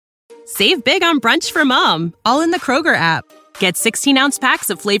Save big on brunch for mom, all in the Kroger app. Get 16-ounce packs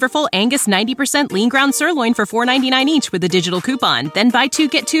of flavorful Angus 90% lean ground sirloin for $4.99 each with a digital coupon. Then buy 2,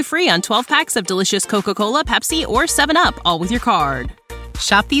 get 2 free on 12 packs of delicious Coca-Cola, Pepsi, or 7-Up, all with your card.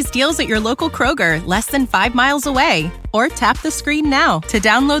 Shop these deals at your local Kroger, less than 5 miles away. Or tap the screen now to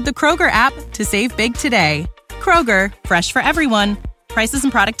download the Kroger app to save big today. Kroger, fresh for everyone. Prices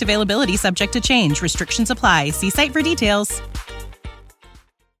and product availability subject to change. Restrictions apply. See site for details.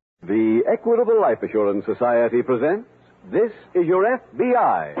 The Equitable Life Assurance Society presents This Is Your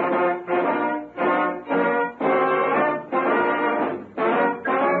FBI.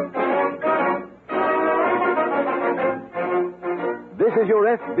 This is Your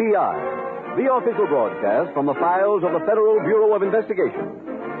FBI, the official broadcast from the files of the Federal Bureau of Investigation.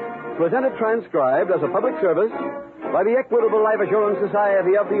 Presented transcribed as a public service by the Equitable Life Assurance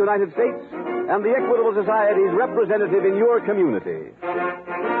Society of the United States and the Equitable Society's representative in your community.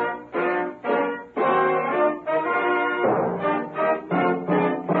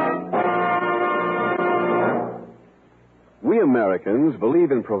 We Americans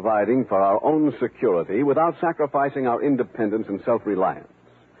believe in providing for our own security without sacrificing our independence and self-reliance.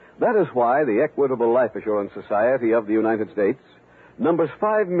 That is why the Equitable Life Assurance Society of the United States numbers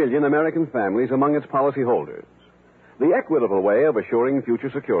 5 million American families among its policyholders. The equitable way of assuring future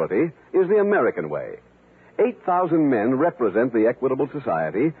security is the American way. 8,000 men represent the Equitable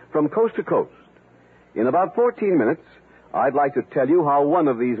Society from coast to coast. In about 14 minutes, I'd like to tell you how one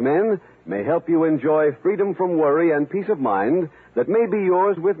of these men may help you enjoy freedom from worry and peace of mind that may be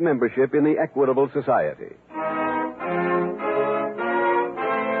yours with membership in the Equitable Society.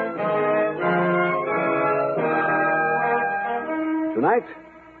 Tonight,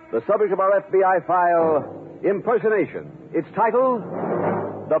 the subject of our FBI file, Impersonation. Its title,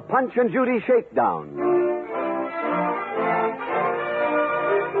 The Punch and Judy Shakedown.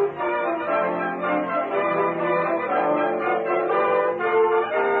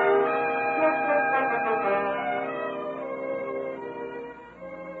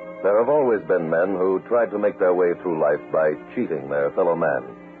 There have always been men who tried to make their way through life by cheating their fellow man.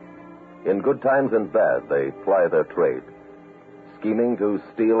 In good times and bad, they ply their trade, scheming to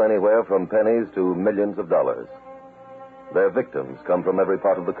steal anywhere from pennies to millions of dollars. Their victims come from every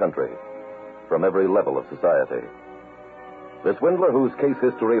part of the country, from every level of society. The swindler whose case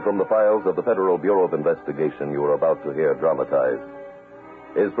history from the files of the Federal Bureau of Investigation you are about to hear dramatized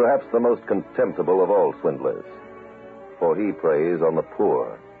is perhaps the most contemptible of all swindlers, for he preys on the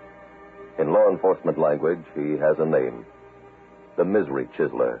poor. In law enforcement language, he has a name: the Misery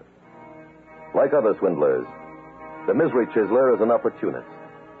Chiseler. Like other swindlers, the Misery Chiseler is an opportunist.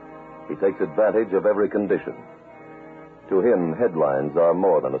 He takes advantage of every condition. To him, headlines are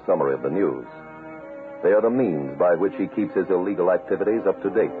more than a summary of the news. They are the means by which he keeps his illegal activities up to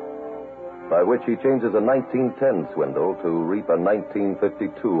date, by which he changes a 1910 swindle to reap a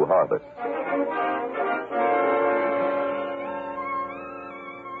 1952 harvest.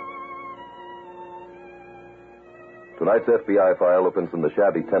 Tonight's FBI file opens in the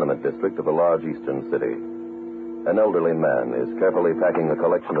shabby tenement district of a large eastern city. An elderly man is carefully packing a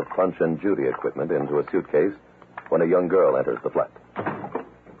collection of Punch and Judy equipment into a suitcase when a young girl enters the flat.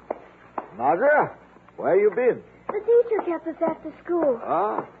 Margaret, where you been? The teacher kept us after school.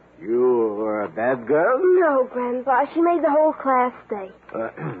 Ah, you were a bad girl? No, Grandpa. She made the whole class stay.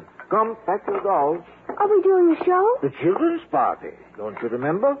 Come, pack your dolls. Are we doing a show? The children's party. Don't you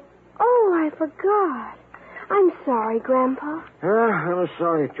remember? Oh, I forgot. I'm sorry, Grandpa. I'm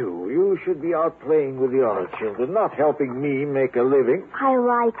sorry, too. You should be out playing with the other children, not helping me make a living. I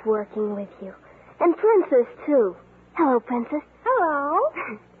like working with you. And Princess, too. Hello, Princess. Hello.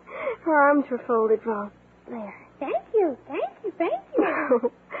 Her arms were folded wrong. There. Thank you.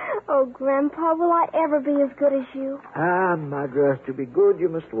 Oh, Grandpa, will I ever be as good as you? Margaret, to be good, you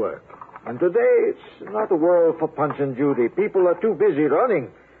must work. And today, it's not a world for Punch and Judy. People are too busy running.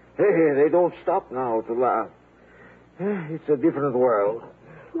 Hey, they don't stop now to laugh. It's a different world.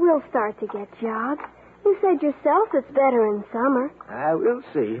 We'll start to get jobs. You said yourself it's better in summer. We'll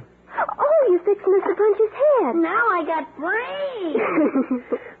see. Oh, you fixed Mr. Punch's head. Now I got brains.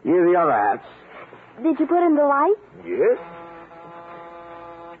 Here are the other hats. Did you put in the light? Yes.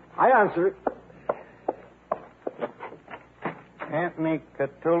 I answer it. Anthony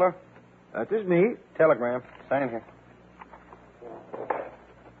Catula. That is me. Telegram. Sign here.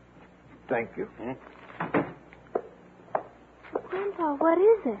 Thank you. Grandpa, what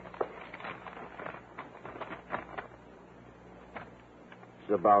is it?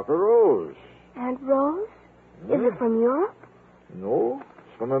 It's about a rose. Aunt Rose? Is it from Europe? No.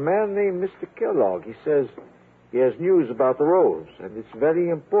 It's from a man named Mr. Kellogg. He says He has news about the Rose, and it's very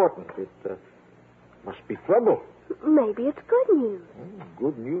important. It must be trouble. Maybe it's good news.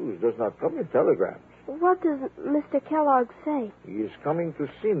 Good news does not come in telegrams. What does Mr. Kellogg say? He is coming to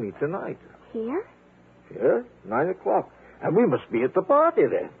see me tonight. Here? Here? 9 o'clock. And we must be at the party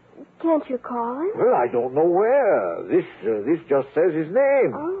then. Can't you call him? Well, I don't know where. This just says his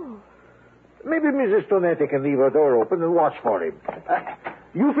name. Oh. Maybe Mrs. Tonetti can leave her door open and watch for him.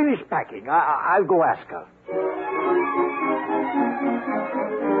 You finish packing. I'll go ask her.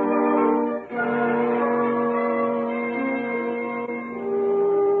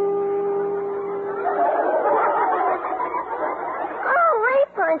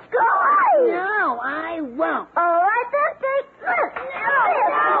 Punch, go away! No, I won't. All right, then, take this. No.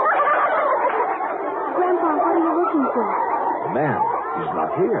 Grandpa, what are you looking for? Man, he's not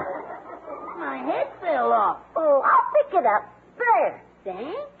here. My head fell off. Oh, I'll pick it up. There.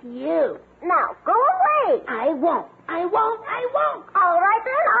 Thank you. Now, go away. I won't. I won't. I won't. All right,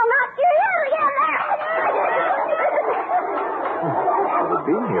 then, I'll knock your head again. Should have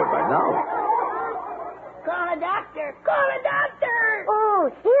been here by now. Call a doctor. Call a doctor. Oh,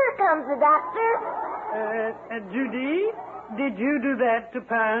 here comes the doctor. Judy, did you do that to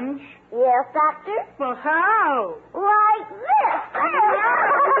Punch? Yes, doctor. Well, how? Like this.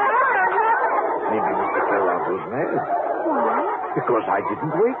 Maybe Mr. Kellogg was mad. Why? Because I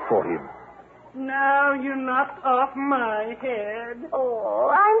didn't wait for him. Now you knocked off my head. Oh,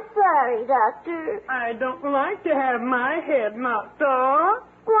 I'm sorry, doctor. I don't like to have my head knocked off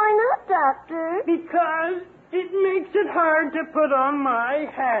Why not, doctor? because it makes it hard to put on my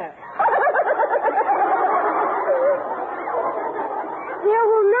hat. There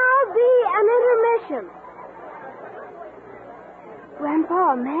will now be an intermission.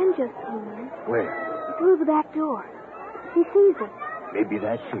 Grandpa, a man just came in. Where? Through the back door. He sees us. Maybe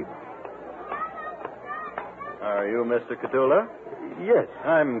that's him. Are you Mr. Cthulhu? Yes.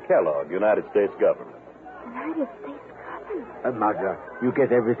 I'm Kellogg, United States government. United States government. Magda, you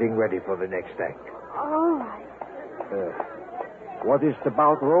get everything ready for the next act. All right. What is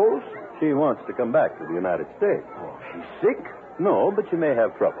about Rose? She wants to come back to the United States. Oh, she's sick? No, but she may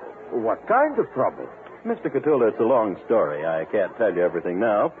have trouble. What kind of trouble? Mr. Cthulhu, it's a long story. I can't tell you everything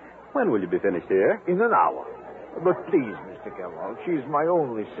now. When will you be finished here? In an hour. But please, Mr. Kellogg, she's my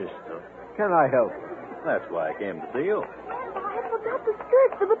only sister. Can I help her? That's why I came to see you. I forgot the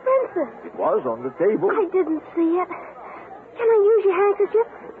skirt for the princess. It was on the table. I didn't see it. Can I use your handkerchief?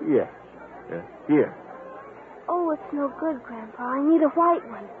 Yes. Here. Oh, it's no good, Grandpa. I need a white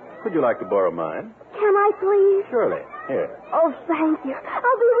one. Would you like to borrow mine? Can I, please? Surely. Here. Oh, thank you.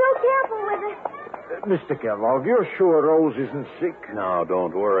 I'll be real careful with it. Mr. Kellogg, you're sure Rose isn't sick? No,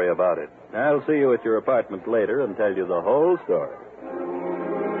 don't worry about it. I'll see you at your apartment later and tell you the whole story.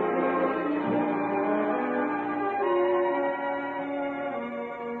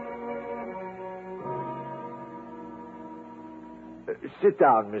 Sit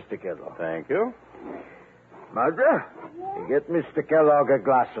down, Mr. Kellogg. Thank you. Margaret, get Mr. Kellogg a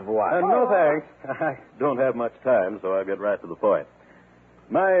glass of wine. No, thanks. I don't have much time, so I'll get right to the point.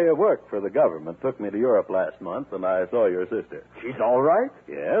 My work for the government took me to Europe last month, and I saw your sister. She's all right?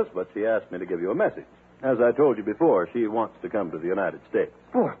 Yes, but she asked me to give you a message. As I told you before, she wants to come to the United States.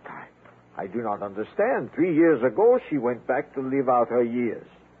 But I do not understand. 3 years ago, she went back to live out her years.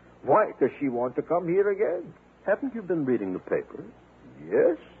 Why does she want to come here again? Haven't you been reading the papers?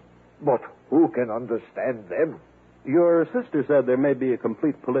 Yes, but who can understand them? Your sister said there may be a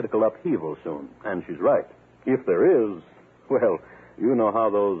complete political upheaval soon, and she's right. If there is, well, you know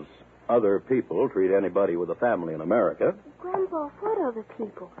how those other people treat anybody with a family in America. Grandpa, what other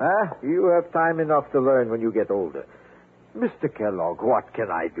people? You have time enough to learn when you get older. Mr. Kellogg, what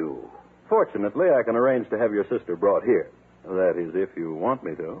can I do? Fortunately, I can arrange to have your sister brought here. That is, if you want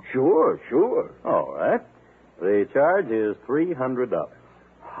me to. Sure. All right. The charge is $300.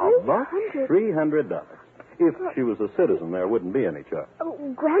 How much? $300. If she was a citizen, there wouldn't be any charge. Oh,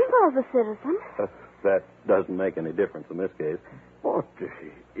 Grandpa's a citizen. That doesn't make any difference in this case. But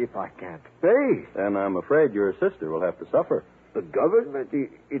if I can't pay, Then I'm afraid your sister will have to suffer. the government,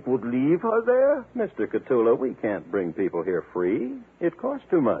 it would leave her there? Mr. Cthulhu, we can't bring people here free. It costs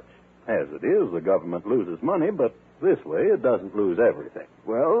too much. As it is, the government loses money, but this way it doesn't lose everything.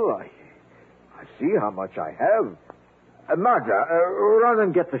 Well, I see how much I have. Martha, run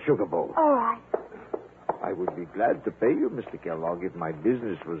and get the sugar bowl. All right. I would be glad to pay you, Mr. Kellogg, if my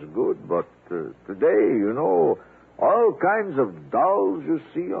business was good, but today, you know, all kinds of dolls you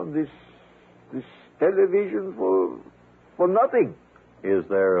see on this television for nothing. Is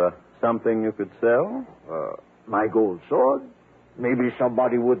there something you could sell? My gold sword, Maybe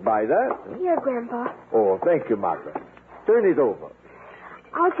somebody would buy that. Here, Grandpa. Oh, thank you, Martha. Turn it over.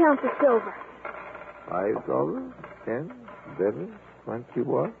 I'll count the silver. $5, 10, 11,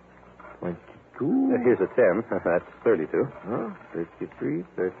 21, 22. Here's a 10. That's 32. 33,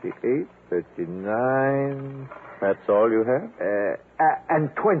 38, 39. That's all you have?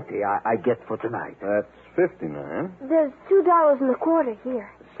 And 20 I get for tonight. That's 59. There's $2.25 here.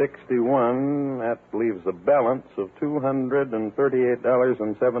 61. That leaves a balance of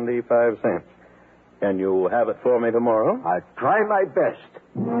 $238.75. Can you have it for me tomorrow? I'll try my best.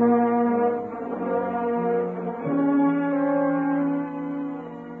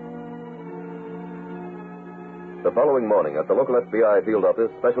 The following morning at the local FBI field office,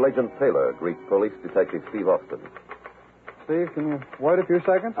 Special Agent Taylor greets Police Detective Steve Austin. Steve, can you wait a few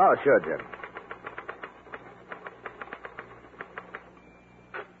seconds? Oh, sure, Jim.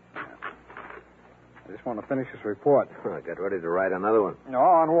 I just want to finish this report. Get ready to write another one. No,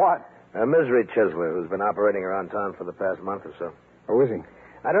 on what? Misery Chisler, who's been operating around town for the past month or so. Who is he?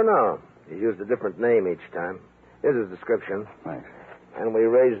 I don't know. He used a different name each time. Here's his description. Thanks. And we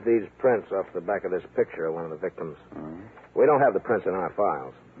raised these prints off the back of this picture of one of the victims. We don't have the prints in our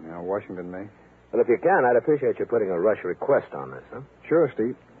files. Yeah, Washington may. But if you can, I'd appreciate you putting a rush request on this, huh? Sure,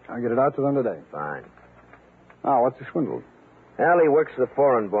 Steve. I'll get it out to them today. Fine. Oh, what's the swindle? Well, he works the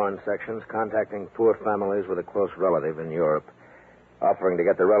foreign-born sections, contacting poor families with a close relative in Europe, offering to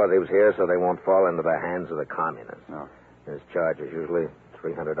get the relatives here so they won't fall into the hands of the communists. No. His charge is usually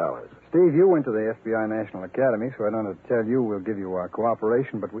 $300. Steve, you went to the FBI National Academy, so I don't have to tell you we'll give you our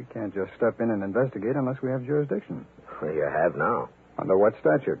cooperation, but we can't just step in and investigate unless we have jurisdiction. Well, you have now. Under what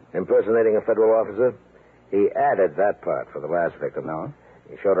statute? Impersonating a federal officer? He added that part for the last victim. No.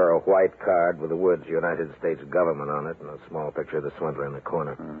 He showed her a white card with the words United States Government on it and a small picture of the swindler in the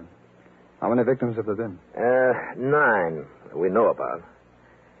corner. How many victims have there been? 9 that we know about.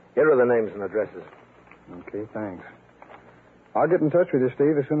 Here are the names and addresses. Okay, thanks. I'll get in touch with you,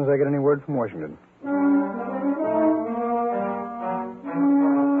 Steve, as soon as I get any word from Washington.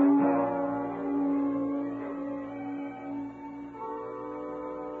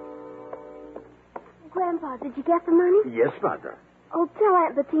 Grandpa, did you get the money? Yes, Mother. Oh, tell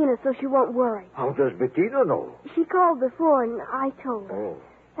Aunt Bettina so she won't worry. How does Bettina know? She called before and I told her. Oh.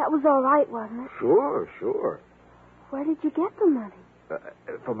 That was all right, wasn't it? Sure. Where did you get the money?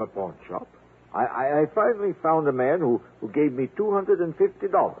 From a pawn shop. I finally found a man who gave me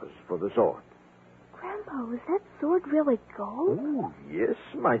 $250 for the sword. Grandpa, was that sword really gold? Oh, yes,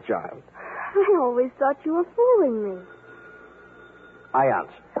 my child. I always thought you were fooling me. I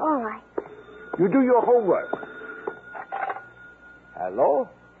answer. All right. You do your homework. Hello?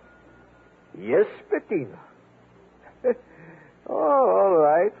 Yes, Bettina. Oh, all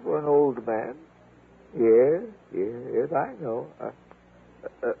right, for an old man. Yes, I know.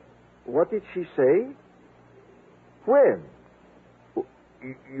 What did she say? When?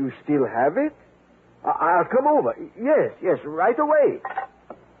 You still have it? I'll come over. Yes, right away.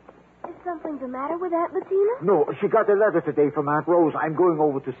 Is something the matter with Aunt Bettina? No, she got a letter today from Aunt Rose. I'm going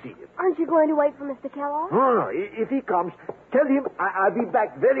over to see it. Aren't you going to wait for Mr. Kellogg? No. If he comes, tell him I'll be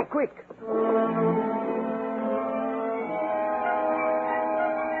back very quick.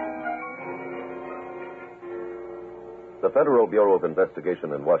 The Federal Bureau of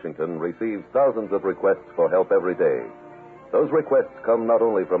Investigation in Washington receives thousands of requests for help every day. Those requests come not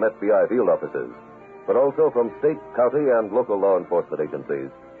only from FBI field offices, but also from state, county, and local law enforcement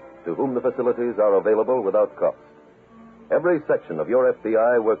agencies, to whom the facilities are available without cost. Every section of your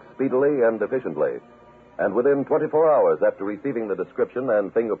FBI works speedily and efficiently, and within 24 hours after receiving the description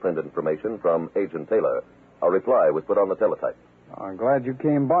and fingerprint information from Agent Taylor, a reply was put on the teletype. I'm glad you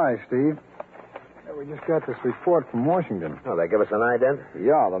came by, Steve. We just got this report from Washington. Oh, they give us an ident?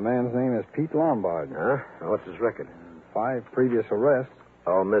 Yeah, the man's name is Pete Lombard. Huh? What's his record? 5 previous arrests.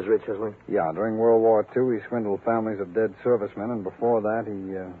 Oh, misery chiseling? Yeah, during World War II, he swindled families of dead servicemen, and before that,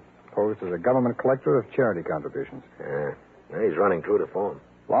 he posed as a government collector of charity contributions. Yeah. He's running true to form.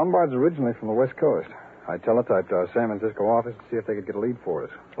 Lombard's originally from the West Coast. I teletyped our San Francisco office to see if they could get a lead for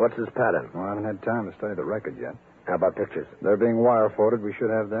us. What's his pattern? Well, I haven't had time to study the record yet. How about pictures? They're being wire-forwarded. We should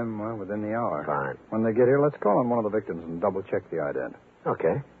have them within the hour. Fine. When they get here, let's call on one of the victims and double-check the ident.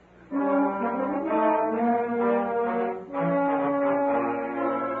 Okay.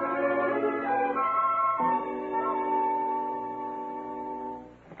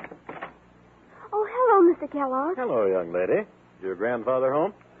 Oh, hello, Mr. Kellogg. Hello, young lady. Is your grandfather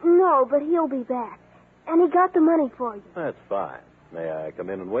home? No, but he'll be back. And he got the money for you. That's fine. May I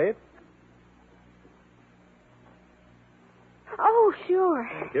come in and wait? Oh, sure.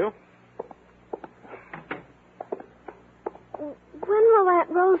 Thank you. when will Aunt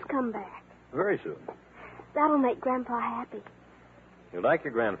Rose come back? Very soon. That'll make Grandpa happy. You like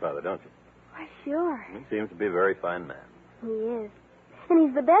your grandfather, don't you? Why, sure. He seems to be a very fine man. He is. And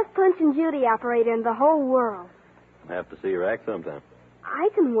he's the best Punch and Judy operator in the whole world. I have to see your act sometime. I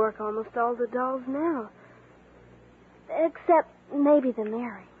can work almost all the dolls now. Except maybe the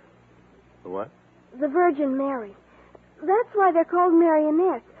Mary. The what? The Virgin Mary. That's why they're called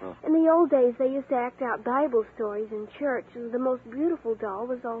marionettes. Oh. In the old days, they used to act out Bible stories in church, and the most beautiful doll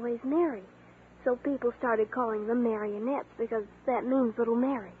was always Mary. So people started calling them marionettes because that means little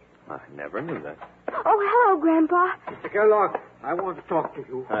Marys. I never knew that. Oh, hello, Grandpa. Mr. Kellogg, I want to talk to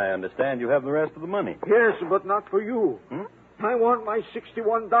you. I understand you have the rest of the money. Yes, but not for you. I want my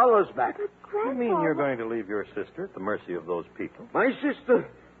 $61 back. But, Grandpa... You mean you're going to leave your sister at the mercy of those people? My sister,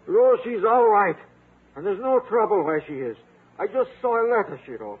 Rosie's all right. And there's no trouble where she is. I just saw a letter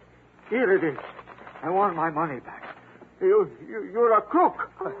she wrote. Here it is. I want my money back. You're a crook.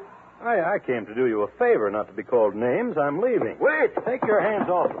 I came to do you a favor, not to be called names. I'm leaving. Wait. Take your hands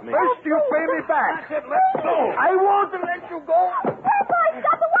off of me. First you pay me back. I said let go. I want to let you go. Grandpa, he's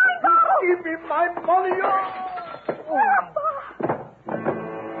got the wine bottle! Give me my money. Grandpa!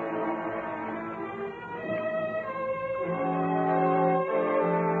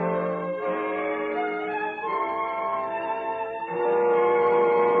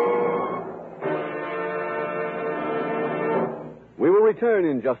 We will return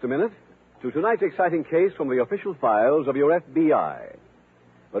in just a minute to tonight's exciting case from the official files of your FBI.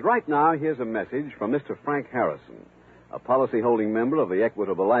 But right now, here's a message from Mr. Frank Harrison, a policy-holding member of the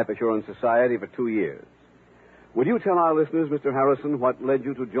Equitable Life Assurance Society for 2 years. Would you tell our listeners, Mr. Harrison, what led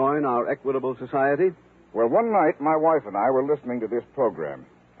you to join our Equitable Society? Well, one night, my wife and I were listening to this program,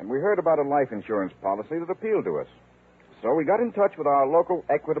 and we heard about a life insurance policy that appealed to us. So we got in touch with our local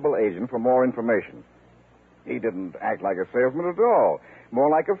Equitable agent for more information. He didn't act like a salesman at all, more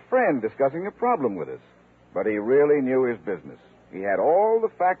like a friend discussing a problem with us. But he really knew his business. He had all the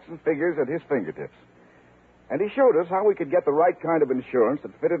facts and figures at his fingertips. And he showed us how we could get the right kind of insurance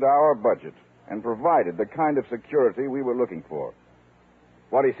that fitted our budget and provided the kind of security we were looking for.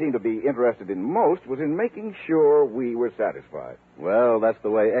 What he seemed to be interested in most was in making sure we were satisfied. Well, that's the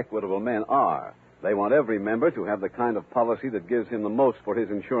way Equitable men are. They want every member to have the kind of policy that gives him the most for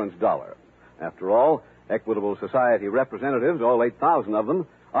his insurance dollar. After all, Equitable Society representatives, all 8,000 of them,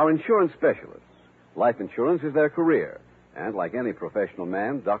 are insurance specialists. Life insurance is their career. And like any professional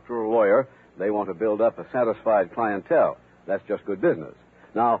man, doctor or lawyer, they want to build up a satisfied clientele. That's just good business.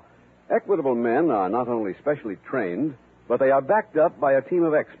 Now, Equitable men are not only specially trained, but they are backed up by a team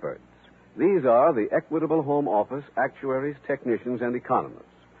of experts. These are the Equitable Home Office actuaries, technicians, and economists,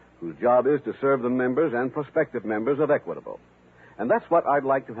 whose job is to serve the members and prospective members of Equitable. And that's what I'd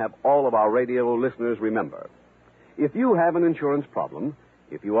like to have all of our radio listeners remember. If you have an insurance problem,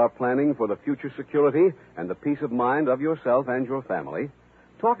 if you are planning for the future security and the peace of mind of yourself and your family,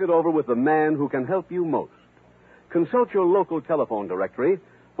 talk it over with the man who can help you most. Consult your local telephone directory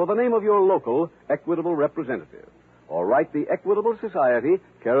for the name of your local Equitable representative. Or write the Equitable Society,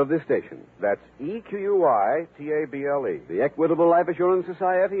 care of this station. That's EQUITABLE. The Equitable Life Assurance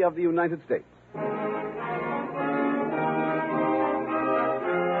Society of the United States.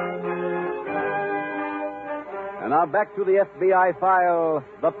 And now back to the FBI file,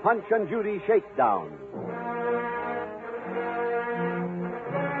 the Punch and Judy Shakedown.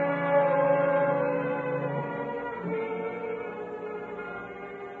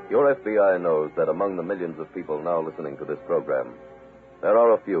 Your FBI knows that among the millions of people now listening to this program, there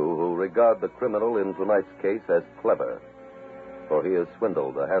are a few who regard the criminal in tonight's case as clever, for he has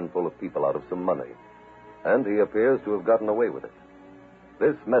swindled a handful of people out of some money, and he appears to have gotten away with it.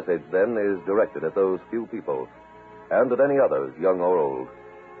 This message, then, is directed at those few people, and at any others, young or old,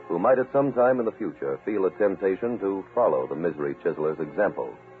 who might at some time in the future feel a temptation to follow the misery chiseler's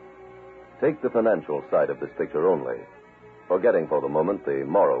example. Take the financial side of this picture only, forgetting for the moment the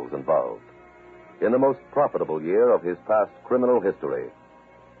morals involved. In the most profitable year of his past criminal history,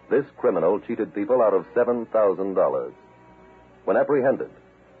 this criminal cheated people out of $7,000. When apprehended,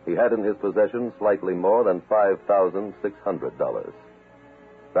 he had in his possession slightly more than $5,600.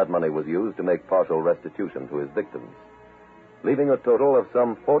 That money was used to make partial restitution to his victims, leaving a total of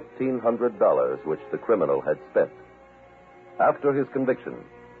some $1,400 which the criminal had spent. After his conviction,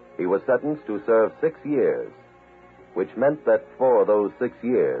 he was sentenced to serve 6 years, which meant that for those 6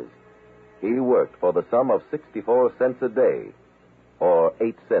 years, he worked for the sum of 64 cents a day, or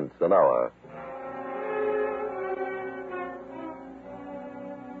 8 cents an hour.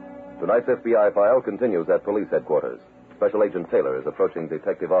 Tonight's FBI file continues at police headquarters. Special Agent Taylor is approaching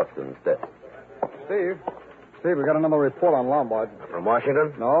Detective Austin's desk. Steve, Steve, we got another report on Lombard. From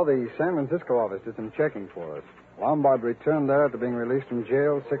Washington? No, the San Francisco office did some checking for us. Lombard returned there after being released from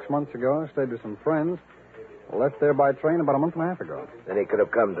jail 6 months ago, stayed with some friends, left there by train about a month and a half ago. Then he could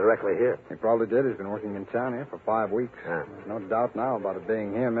have come directly here. He probably did. He's been working in town here for 5 weeks. Ah. There's no doubt now about it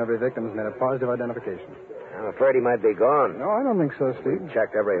being him. Every victim's made a positive identification. I'm afraid he might be gone. No, I don't think so, Steve.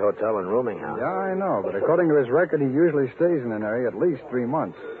 Checked every hotel and rooming house. Yeah, I know, but according to his record, he usually stays in an area at least 3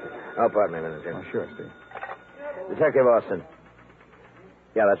 months. Oh, pardon me a minute, Jim. Oh, sure, Steve. Detective Austin.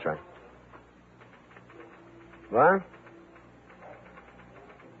 Yeah, that's right. What?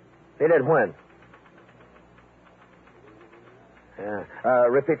 He did when? Yeah.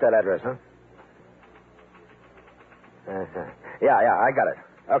 Repeat that address, huh? Yeah, I got it.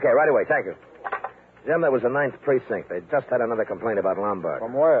 Okay, right away. Thank you. Jim, that was the 9th precinct. They just had another complaint about Lombard.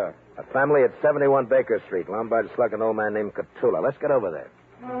 From where? A family at 71 Baker Street. Lombard slugged an old man named Catula. Let's get over there.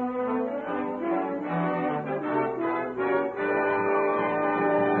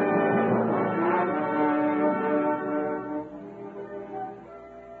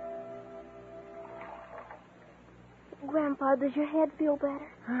 Grandpa, does your head feel better?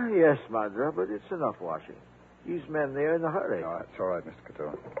 Yes, Madra, but it's enough washing. These men, they're in a hurry. No, that's all right, Mr.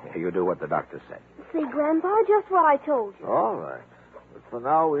 Catula. You do what the doctor said. See, Grandpa, just what I told you. All right. But for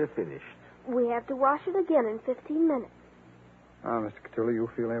now, we're finished. We have to wash it again in 15 minutes. Mr. Catula, you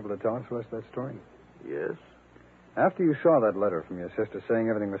feel able to tell us the rest of that story? Yes? After you saw that letter from your sister saying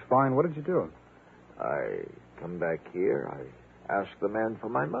everything was fine, what did you do? I come back here. I asked the man for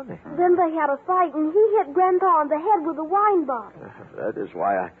my money. Then they had a fight, and he hit Grandpa on the head with a wine bottle. That is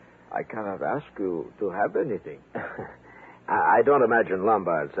why I cannot ask you to have anything. I don't imagine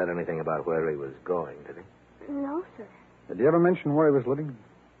Lombard said anything about where he was going, did he? No, sir. Did you ever mention where he was living?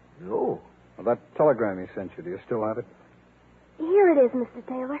 No. Well, that telegram he sent you, do you still have it? Here it is, Mr.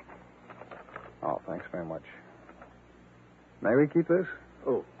 Taylor. Oh, thanks very much. May we keep this?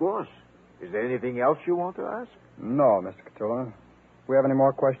 Oh, of course. Is there anything else you want to ask? No, Mr. Catula. If we have any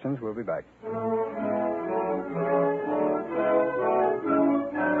more questions, we'll be back.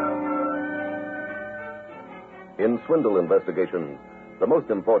 In swindle investigations, the most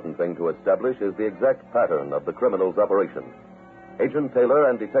important thing to establish is the exact pattern of the criminal's operation. Agent Taylor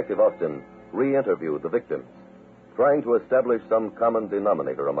and Detective Austin re-interviewed the victims, trying to establish some common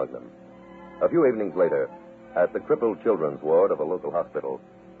denominator among them. A few evenings later, at the crippled children's ward of a local hospital,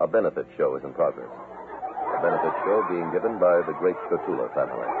 a benefit show is in progress. The benefit show being given by the great Catula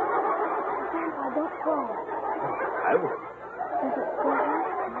family. Grandpa, don't fall. I will.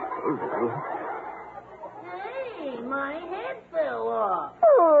 Does it hurt? Hey, my head fell off.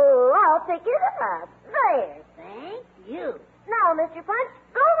 Oh, I'll pick it up. There. Thank you. Now, Mr. Punch,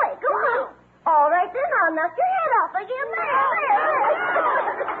 go away. Go away. All right, then, I'll knock your head off again. There.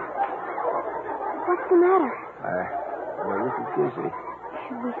 What's the matter? I'm a little dizzy.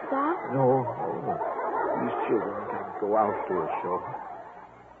 Should we stop? No. These children can't go out to a show.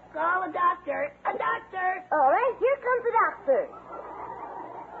 Call a doctor. A doctor. All right, here comes the doctor.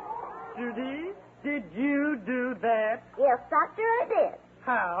 Judy, did you do that? Yes, doctor, I did.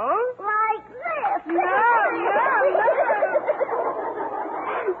 How? Like this. No.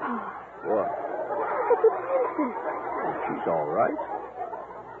 What? Look at the princess. She's all right.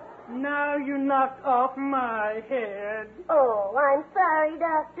 Now you knocked off my head. Oh, I'm sorry,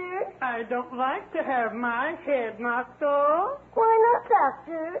 doctor. I don't like to have my head knocked off Why not,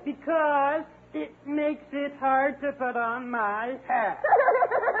 doctor? because it makes it hard to put on my hat.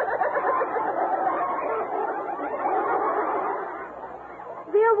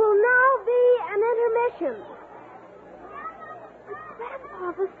 There will now be an intermission.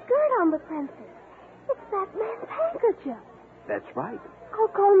 Grandpa, the skirt on the princess. It's that man's handkerchief. That's right. I'll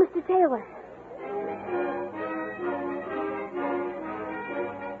call Mr. Taylor.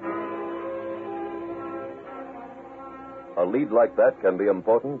 A lead like that can be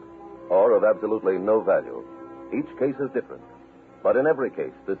important or of absolutely no value. Each case is different. But in every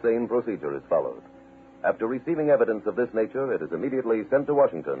case, the same procedure is followed. After receiving evidence of this nature, it is immediately sent to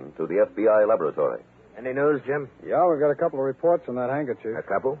Washington to the FBI laboratory. Any news, Jim? Yeah, we've got a couple of reports on that handkerchief. A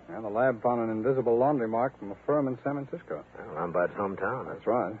couple? And the lab found an invisible laundry mark from a firm in San Francisco. Well, Lombard's hometown. That's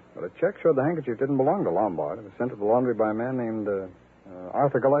right. But a check showed the handkerchief didn't belong to Lombard. It was sent to the laundry by a man named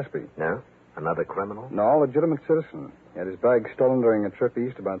Arthur Gillespie. No? Another criminal? No, legitimate citizen. He had his bag stolen during a trip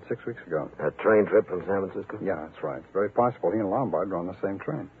east about 6 weeks ago. A train trip from San Francisco? Yeah, that's right. It's very possible he and Lombard were on the same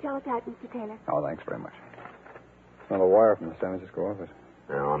train. Teletype, Mr. Taylor. Oh, thanks very much. Another wire from the San Francisco office.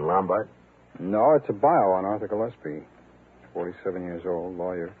 Now, on Lombard? No, it's a bio on Arthur Gillespie. 47 years old,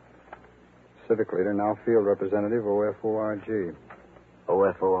 lawyer. Civic leader, now field representative, OFORG.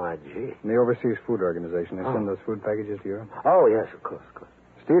 OFORG? The Overseas Food Organization. They send those food packages to Europe. Oh, yes, of course.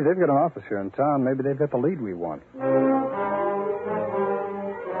 Steve, they've got an office here in town. Maybe they've got the lead we want.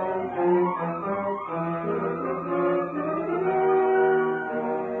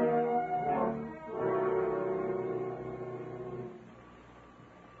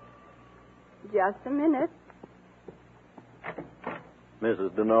 Just a minute.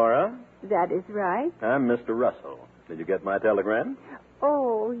 Mrs. Denora? That is right. I'm Mr. Russell. Did you get my telegram?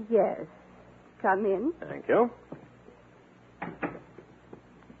 Oh, yes. Come in. Thank you.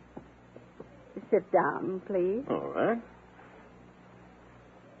 Sit down, please. All right.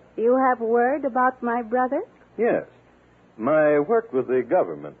 You have word about my brother? Yes. My work with the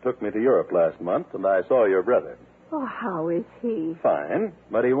government took me to Europe last month, and I saw your brother. Oh, how is he? Fine,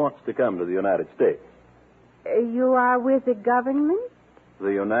 but he wants to come to the United States. You are with the government?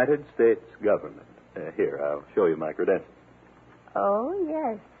 The United States government. Here, I'll show you my credentials. Oh,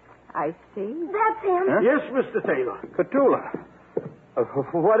 yes. I see. That's him. Huh? Yes, Mr. Taylor. Cthulhu.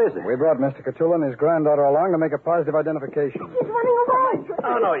 What is it? We brought Mr. Cthulhu and his granddaughter along to make a positive identification. He's running away.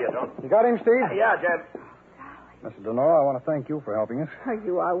 Oh, no, you don't. You got him, Steve? Yeah, Jeb. Mr. Denora, I want to thank you for helping us.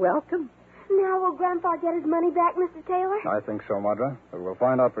 You are welcome. Now, will Grandpa get his money back, Mr. Taylor? I think so, Madra. But we'll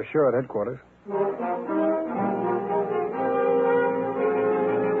find out for sure at headquarters.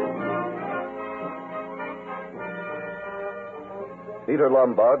 Peter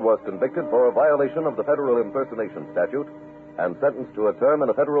Lombard was convicted for a violation of the Federal Impersonation Statute and sentenced to a term in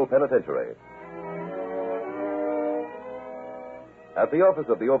a federal penitentiary. At the office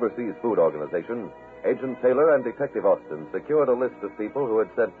of the Overseas Food Organization, Agent Taylor and Detective Austin secured a list of people who had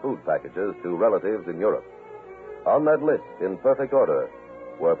sent food packages to relatives in Europe. On that list, in perfect order,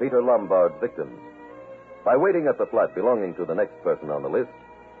 were Peter Lombard's victims. By waiting at the flat belonging to the next person on the list,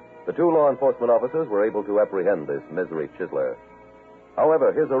 the two law enforcement officers were able to apprehend this misery chiseler.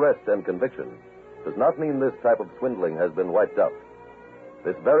 However, his arrest and conviction does not mean this type of swindling has been wiped out.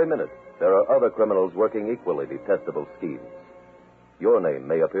 This very minute, there are other criminals working equally detestable schemes. Your name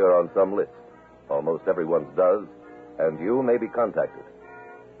may appear on some list. Almost everyone's does, and you may be contacted.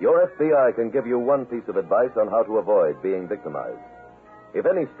 Your FBI can give you one piece of advice on how to avoid being victimized. If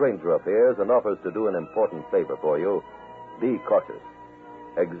any stranger appears and offers to do an important favor for you, be cautious.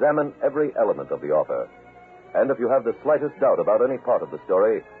 Examine every element of the offer. And if you have the slightest doubt about any part of the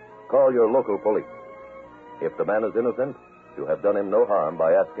story, call your local police. If the man is innocent, you have done him no harm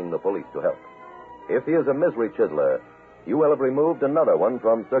by asking the police to help. If he is a misery chiseler, you will have removed another one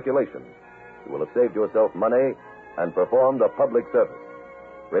from circulation. You will have saved yourself money and performed a public service.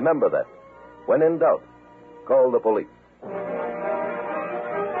 Remember that. When in doubt, call the police.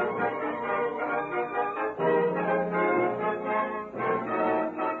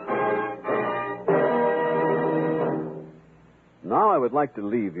 Now I would like to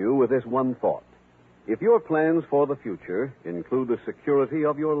leave you with this one thought. If your plans for the future include the security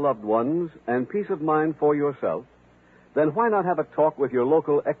of your loved ones and peace of mind for yourself, then why not have a talk with your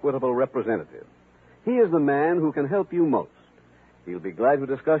local Equitable representative? He is the man who can help you most. He'll be glad to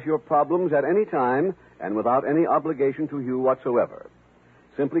discuss your problems at any time and without any obligation to you whatsoever.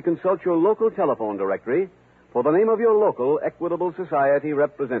 Simply consult your local telephone directory for the name of your local Equitable Society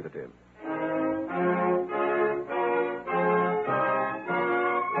representative.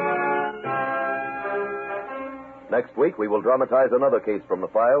 Next week, we will dramatize another case from the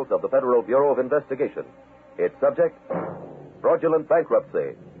files of the Federal Bureau of Investigation. Its subject, fraudulent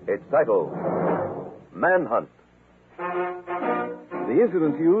bankruptcy. Its title, Manhunt. The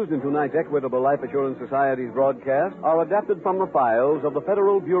incidents used in tonight's Equitable Life Assurance Society's broadcast are adapted from the files of the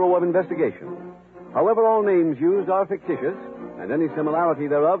Federal Bureau of Investigation. However, all names used are fictitious, and any similarity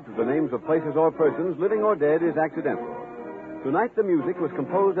thereof to the names of places or persons, living or dead, is accidental. Tonight, the music was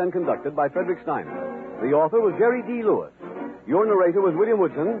composed and conducted by Frederick Steiner. The author was Jerry D. Lewis. Your narrator was William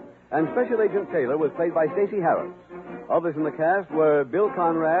Woodson, and Special Agent Taylor was played by Stacey Harris. Others in the cast were Bill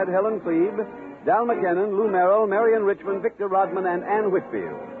Conrad, Helen Klebe, Dal McKinnon, Lou Merrill, Marion Richmond, Victor Rodman, and Ann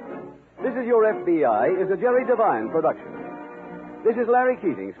Whitfield. This Is Your FBI is a Jerry Devine production. This is Larry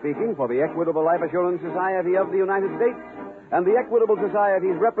Keating speaking for the Equitable Life Assurance Society of the United States and the Equitable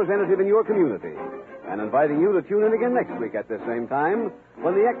Society's representative in your community, and inviting you to tune in again next week at this same time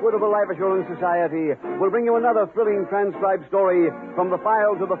when the Equitable Life Assurance Society will bring you another thrilling transcribed story from the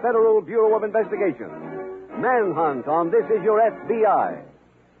files of the Federal Bureau of Investigation. Manhunt on This Is Your FBI.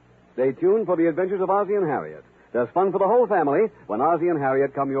 Stay tuned for the adventures of Ozzie and Harriet. There's fun for the whole family when Ozzie and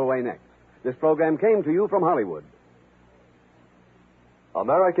Harriet come your way next. This program came to you from Hollywood.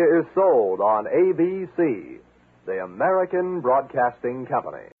 America is sold on ABC, the American Broadcasting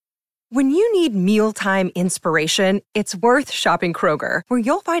Company. When you need mealtime inspiration, it's worth shopping Kroger, where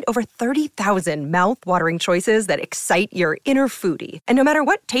you'll find over 30,000 mouth-watering choices that excite your inner foodie. And no matter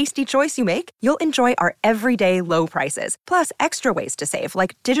what tasty choice you make, you'll enjoy our everyday low prices, plus extra ways to save,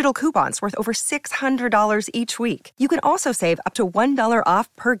 like digital coupons worth over $600 each week. You can also save up to $1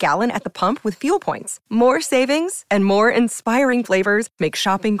 off per gallon at the pump with fuel points. More savings and more inspiring flavors make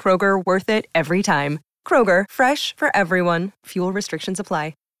shopping Kroger worth it every time. Kroger, fresh for everyone. Fuel restrictions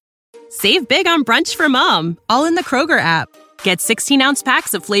apply. Save big on brunch for mom, all in the Kroger app. Get 16-ounce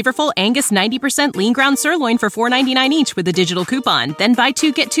packs of flavorful Angus 90% lean ground sirloin for $4.99 each with a digital coupon. Then buy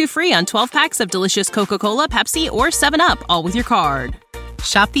 2, get 2 free on 12 packs of delicious Coca-Cola, Pepsi, or 7-Up, all with your card.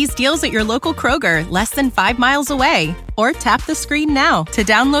 Shop these deals at your local Kroger, less than 5 miles away. Or tap the screen now to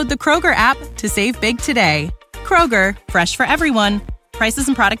download the Kroger app to save big today. Kroger, fresh for everyone. Prices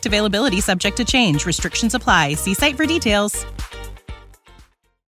and product availability subject to change. Restrictions apply. See site for details.